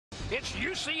It's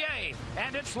UCA,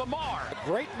 and it's Lamar. A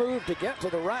great move to get to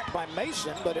the rack by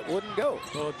Mason, but it wouldn't go.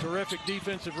 Well, a terrific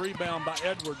defensive rebound by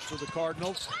Edwards for the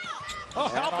Cardinals. Oh,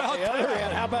 And how about the other that?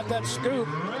 end, how about that scoop?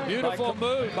 Beautiful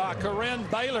move by Corinne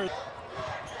Baylor.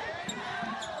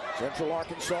 Central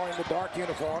Arkansas in the dark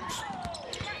uniforms.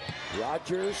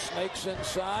 Rogers snakes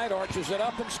inside, arches it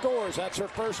up and scores. That's her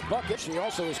first bucket. She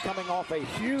also is coming off a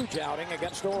huge outing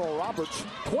against Oral Roberts.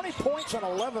 20 points and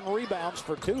 11 rebounds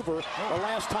for Duver the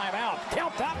last time out.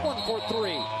 Count that one for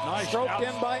three. Nice. Stroked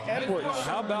in by Edwards.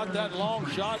 How about that long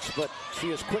shot? But she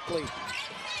is quickly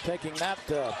taking that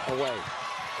away.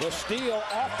 The steal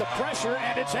off the pressure,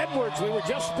 and it's Edwards. We were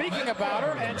just speaking about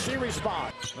her, and she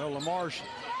responds. Well, Lamar's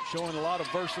showing a lot of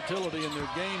versatility in their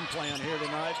game plan here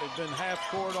tonight. They've been half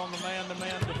court on the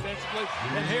man-to-man defensively,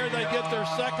 and here they get their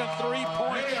second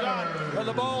three-point shot of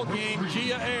the ball game.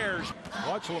 Gia Ayers.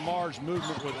 Watch Lamar's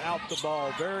movement without the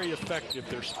ball. Very effective.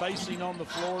 Their spacing on the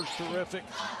floor is terrific.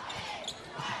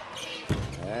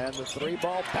 And the three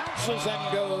ball bounces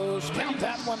and goes. Count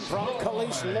that one from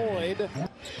Khalees Lloyd.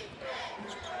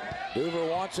 Duver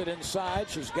wants it inside.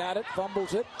 She's got it,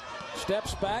 fumbles it,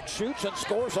 steps back, shoots, and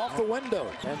scores off the window.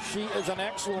 And she is an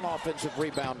excellent offensive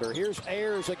rebounder. Here's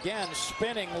Ayers again,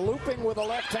 spinning, looping with the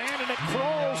left hand, and it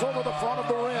crawls over the front of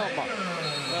the rim.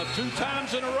 2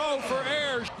 times in a row for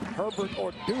Ayers. Herbert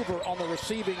or Duver on the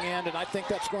receiving end, and I think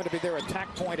that's going to be their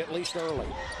attack point at least early.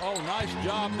 Oh, nice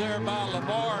job there by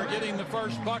Lamar getting the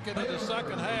first bucket in the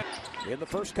second half. In the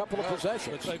first couple of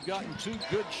possessions. But they've gotten 2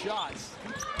 good shots.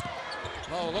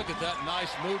 Oh, look at that nice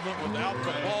movement without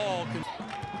the ball.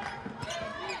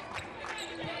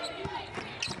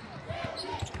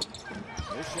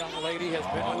 This young lady has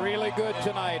been really good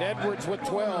tonight. Edwards with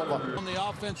 12. On the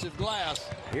offensive glass.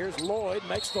 Here's Lloyd,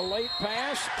 makes the late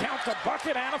pass, count the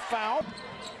bucket and a foul.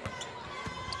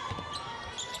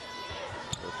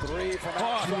 The three from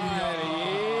outside,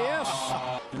 yes.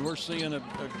 And we're seeing a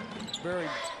very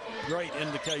great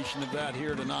indication of that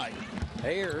here tonight.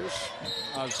 Ayers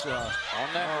on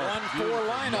that 1-4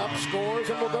 lineup scores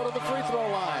and will go to the free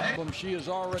throw line. She has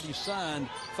already signed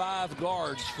 5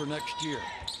 guards for next year.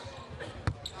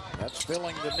 That's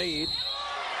filling the need.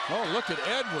 Oh, look at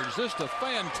Edwards. Just a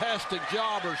fantastic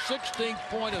job. Her 16th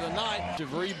point of the night.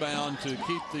 Rebound to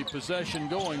keep the possession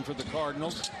going for the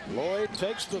Cardinals. Lloyd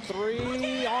takes the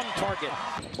three on target.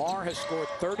 Lamar has scored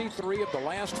 33 of the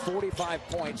last 45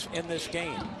 points in this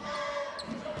game.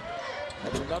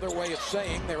 That's another way of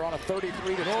saying they're on a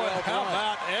 33-12 How run.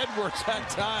 about Edwards that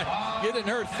time getting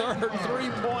her third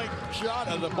three-point shot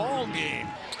of the ball game?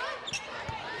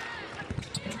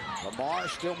 Lamar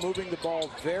still moving the ball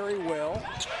very well.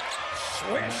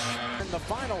 Swish in the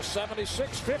final,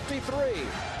 76-53.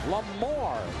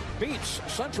 Lamar beats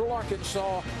Central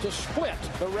Arkansas to split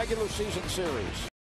the regular season series.